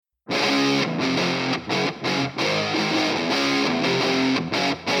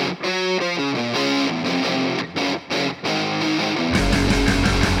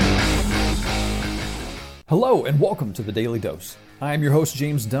Hello and welcome to the Daily Dose. I am your host,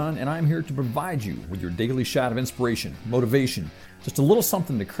 James Dunn, and I'm here to provide you with your daily shot of inspiration, motivation, just a little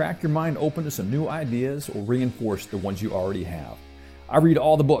something to crack your mind open to some new ideas or reinforce the ones you already have. I read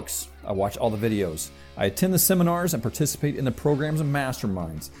all the books, I watch all the videos, I attend the seminars and participate in the programs and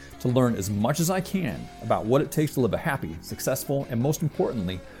masterminds to learn as much as I can about what it takes to live a happy, successful, and most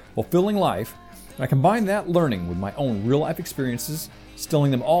importantly, fulfilling life. And I combine that learning with my own real-life experiences,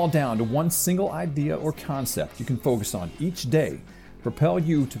 distilling them all down to one single idea or concept you can focus on each day to propel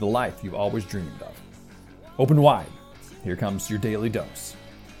you to the life you've always dreamed of. Open wide. Here comes your Daily Dose.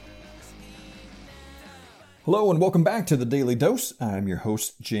 Hello and welcome back to the Daily Dose. I'm your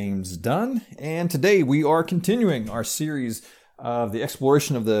host, James Dunn, and today we are continuing our series of the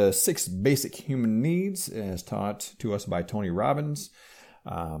exploration of the 6 basic human needs as taught to us by Tony Robbins.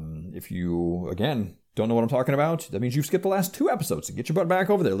 If you, again, don't know what I'm talking about, that means you've skipped the last 2 episodes. So get your butt back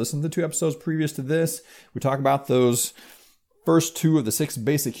over there. Listen to the 2 episodes previous to this. We talk about those first 2 of the 6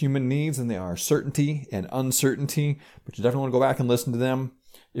 basic human needs, and they are certainty and uncertainty. But you definitely want to go back and listen to them.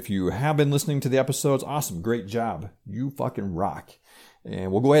 If you have been listening to the episodes, awesome, great job. You fucking rock.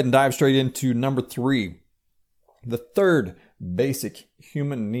 And we'll go ahead and dive straight into number 3. The third basic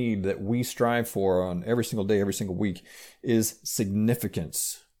human need that we strive for on every single day, every single week is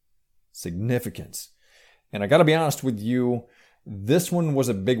significance. Significance. And I got to be honest with you, this one was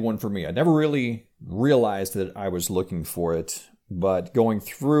a big one for me. I never really realized that I was looking for it, but going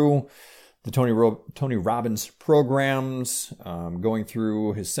through the Tony Robbins programs, going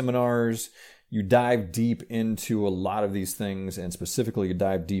through his seminars, you dive deep into a lot of these things, and specifically you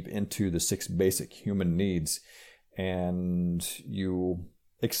dive deep into the 6 basic human needs, and you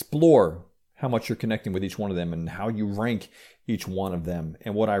explore how much you're connecting with each one of them and how you rank each one of them.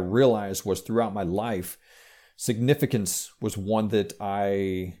 And what I realized was throughout my life, significance was one that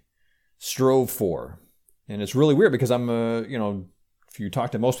I strove for. And it's really weird because I'm if you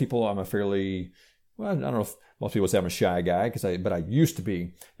talk to most people, I'm a fairly, well, I don't know if most people say I'm a shy guy, but I used to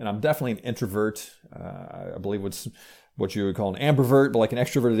be. And I'm definitely an introvert. I believe what you would call an ambivert, but like an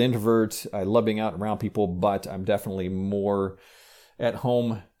extroverted introvert. I love being out around people, but I'm definitely more at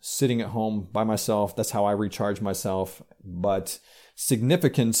home, sitting at home by myself. That's how I recharge myself. But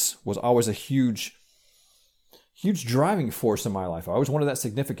significance was always a huge driving force in my life. I always wanted that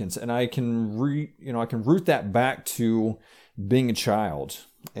significance, and I can root that back to being a child.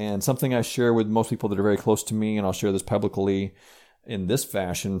 And something I share with most people that are very close to me, and I'll share this publicly in this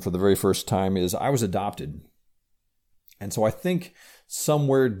fashion for the very first time, is I was adopted. And so I think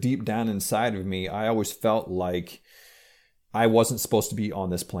somewhere deep down inside of me, I always felt like I wasn't supposed to be on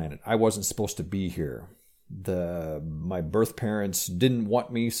this planet. I wasn't supposed to be here. My birth parents didn't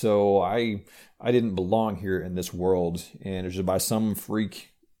want me, so I didn't belong here in this world. And it was just by some freak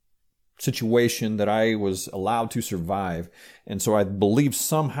situation that I was allowed to survive. And so I believe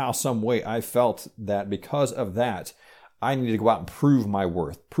somehow, some way, I felt that because of that, I needed to go out and prove my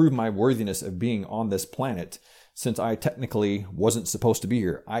worth, prove my worthiness of being on this planet, since I technically wasn't supposed to be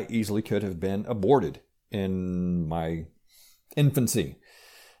here. I easily could have been aborted in my infancy.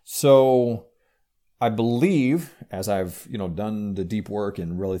 So I believe, as I've done the deep work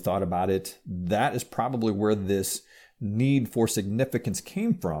and really thought about it, that is probably where this need for significance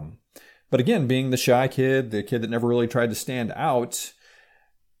came from. But again, being the shy kid, the kid that never really tried to stand out,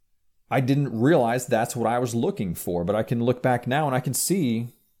 I didn't realize that's what I was looking for. But I can look back now and I can see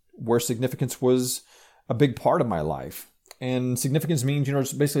where significance was a big part of my life. And significance means,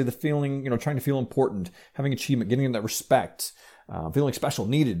 just basically the feeling, trying to feel important, having achievement, getting that respect, feeling special,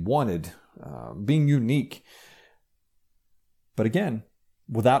 needed, wanted, being unique. But again,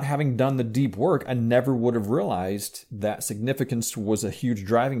 without having done the deep work, I never would have realized that significance was a huge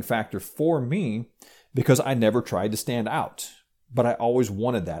driving factor for me because I never tried to stand out. But I always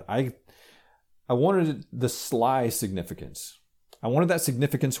wanted that. I wanted the sly significance. I wanted that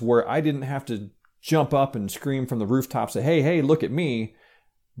significance where I didn't have to jump up and scream from the rooftops, say, hey, look at me.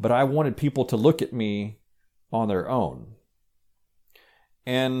 But I wanted people to look at me on their own.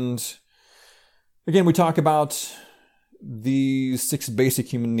 And again, we talk about these 6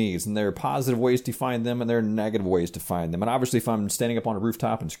 basic human needs, and there are positive ways to find them and there are negative ways to find them. And obviously, if I'm standing up on a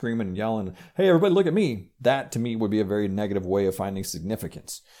rooftop and screaming and yelling, hey, everybody look at me, that to me would be a very negative way of finding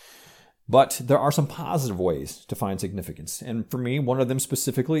significance. But there are some positive ways to find significance. And for me, one of them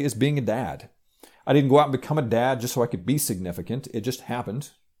specifically is being a dad. I didn't go out and become a dad just so I could be significant. It just happened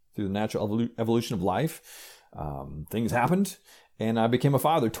through the natural evolution of life. Things happened, and I became a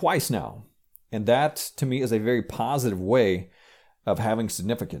father twice now. And that, to me, is a very positive way of having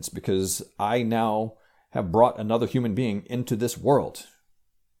significance because I now have brought another human being into this world.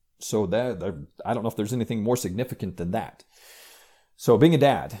 So that I don't know if there's anything more significant than that. So being a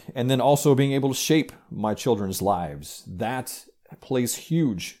dad, and then also being able to shape my children's lives, that plays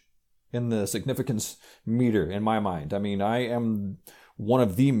huge in the significance meter in my mind. I mean, I am one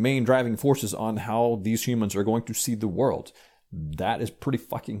of the main driving forces on how these humans are going to see the world. That is pretty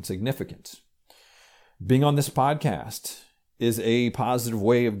fucking significant. Being on this podcast is a positive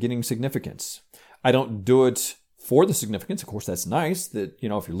way of getting significance. I don't do it for the significance. Of course, that's nice that, if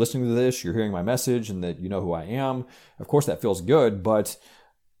you're listening to this, you're hearing my message and that you know who I am. Of course, that feels good, but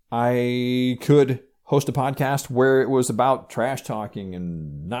I could host a podcast where it was about trash talking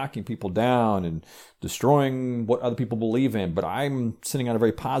and knocking people down and destroying what other people believe in. But I'm sending out a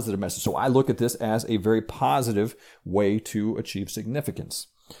very positive message. So I look at this as a very positive way to achieve significance.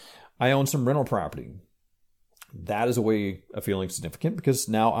 I own some rental property. That is a way of feeling significant because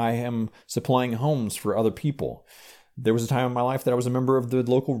now I am supplying homes for other people. There was a time in my life that I was a member of the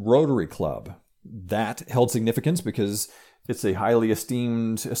local Rotary Club. That held significance because it's a highly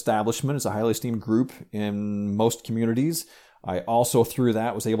esteemed establishment. It's a highly esteemed group in most communities. I also, through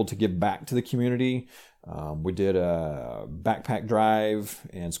that, was able to give back to the community. We did a backpack drive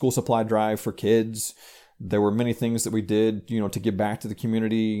and school supply drive for kids. There were many things that we did, to give back to the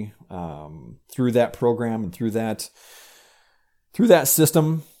community through that program and through that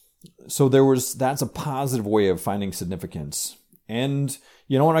system. So that's a positive way of finding significance. And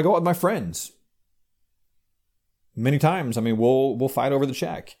when I go out with my friends, many times, we'll fight over the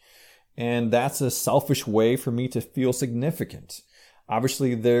check, and that's a selfish way for me to feel significant.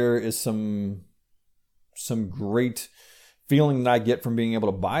 Obviously, there is some great feeling that I get from being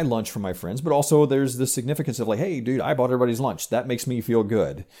able to buy lunch for my friends, but also there's the significance of like, hey, dude, I bought everybody's lunch. That makes me feel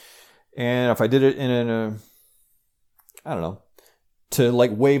good. And if I did it to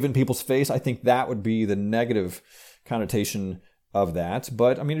like wave in people's face, I think that would be the negative connotation of that.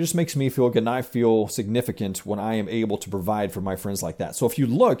 But it just makes me feel good, and I feel significant when I am able to provide for my friends like that. So if you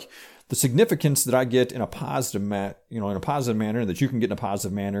look, the significance that I get in a positive manner, that you can get in a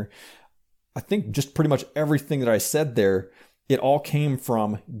positive manner, I think just pretty much everything that I said there, it all came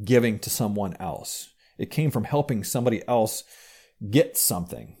from giving to someone else. It came from helping somebody else get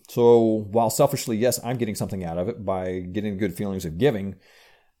something. So while selfishly, yes, I'm getting something out of it by getting good feelings of giving,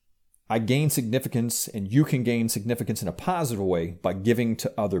 I gain significance, and you can gain significance in a positive way by giving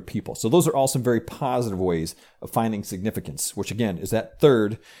to other people. So those are all some very positive ways of finding significance, which again is that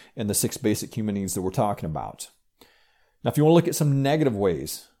third in the 6 basic human needs that we're talking about. Now, if you want to look at some negative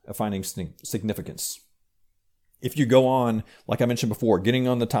ways of finding significance, if you go on, like I mentioned before, getting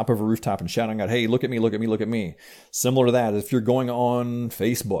on the top of a rooftop and shouting out, hey, look at me, look at me, look at me. Similar to that, if you're going on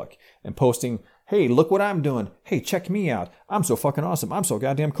Facebook and posting, hey, look what I'm doing. Hey, check me out. I'm so fucking awesome. I'm so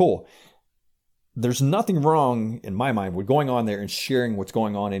goddamn cool. There's nothing wrong, in my mind, with going on there and sharing what's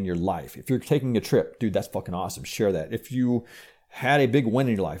going on in your life. If you're taking a trip, dude, that's fucking awesome. Share that. If you had a big win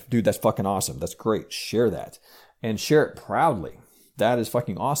in your life, dude, that's fucking awesome. That's great. Share that. And share it proudly. That is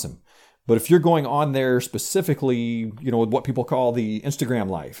fucking awesome. But if you're going on there specifically, with what people call the Instagram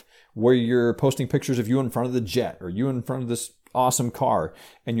life, where you're posting pictures of you in front of the jet or you in front of this awesome car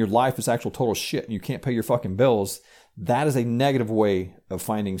and your life is actual total shit and you can't pay your fucking bills, that is a negative way of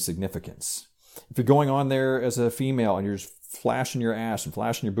finding significance. If you're going on there as a female and you're just flashing your ass and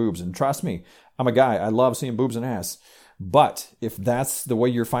flashing your boobs, and trust me, I'm a guy, I love seeing boobs and ass. But if that's the way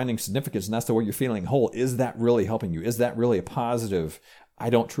you're finding significance and that's the way you're feeling whole, is that really helping you? Is that really a positive? I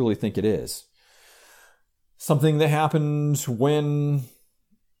don't truly think it is. Something that happened when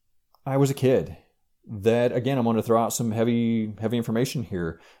I was a kid that, again, I'm going to throw out some heavy information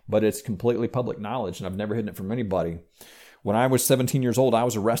here, but it's completely public knowledge and I've never hidden it from anybody. When I was 17 years old, I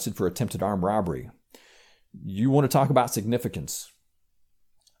was arrested for attempted armed robbery. You want to talk about significance.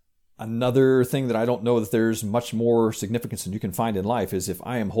 Another thing that I don't know that there's much more significance than you can find in life is if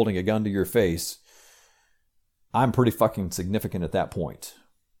I am holding a gun to your face, I'm pretty fucking significant at that point.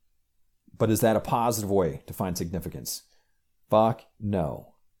 But is that a positive way to find significance? Fuck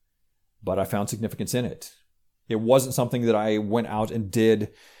no. But I found significance in it. It wasn't something that I went out and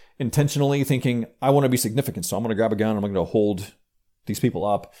did intentionally thinking, I want to be significant, so I'm going to grab a gun, I'm going to hold these people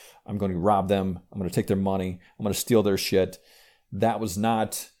up, I'm going to rob them, I'm going to take their money, I'm going to steal their shit. That was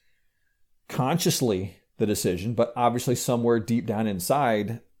not consciously the decision, but obviously somewhere deep down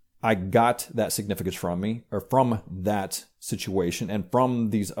inside, I got that significance from me, or from that situation, and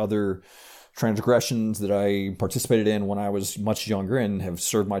from these other transgressions that I participated in when I was much younger and have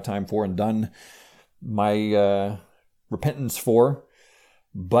served my time for and done my repentance for.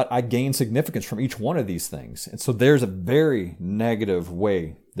 But I gained significance from each one of these things. And so there's a very negative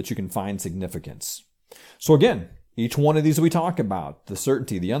way that you can find significance. So again, Each one of these we talk about, the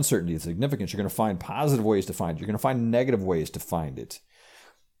certainty, the uncertainty, the significance, you're going to find positive ways to find it. You're going to find negative ways to find it.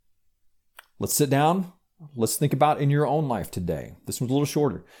 Let's sit down. Let's think about in your own life today. This one's a little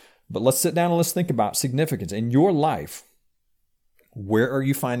shorter, but let's sit down and let's think about significance in your life. Where are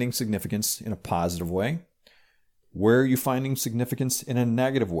you finding significance in a positive way? Where are you finding significance in a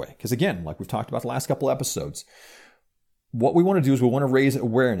negative way? Because again, like we've talked about the last couple episodes, what we want to do is we want to raise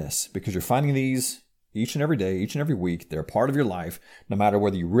awareness, because you're finding these each and every day, each and every week. They're a part of your life, no matter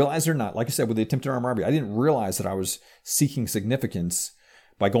whether you realize it or not. Like I said, with the attempted armed robbery, I didn't realize that I was seeking significance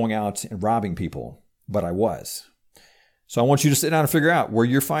by going out and robbing people, but I was. So I want you to sit down and figure out where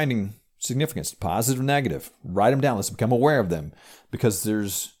you're finding significance, positive, negative. Write them down. Let's become aware of them, because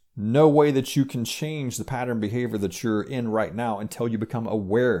there's no way that you can change the pattern behavior that you're in right now until you become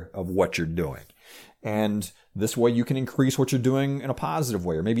aware of what you're doing. And this way you can increase what you're doing in a positive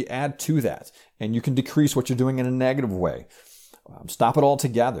way, or maybe add to that. And you can decrease what you're doing in a negative way. Stop it all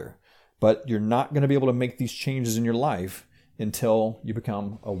together. But you're not going to be able to make these changes in your life until you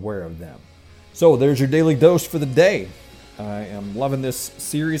become aware of them. So there's your daily dose for the day. I am loving this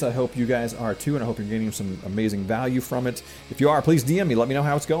series. I hope you guys are too, and I hope you're gaining some amazing value from it. If you are, please DM me. Let me know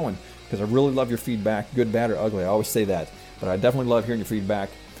how it's going, because I really love your feedback, good, bad, or ugly. I always say that, but I definitely love hearing your feedback.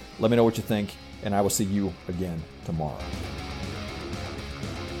 Let me know what you think, and I will see you again tomorrow.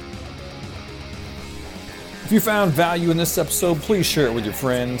 If you found value in this episode, please share it with your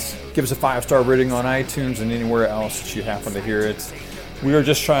friends. Give us a 5-star rating on iTunes and anywhere else that you happen to hear it. We are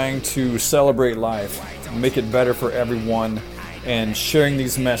just trying to celebrate life, make it better for everyone, and sharing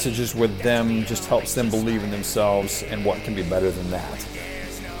these messages with them just helps them believe in themselves and what can be better than that.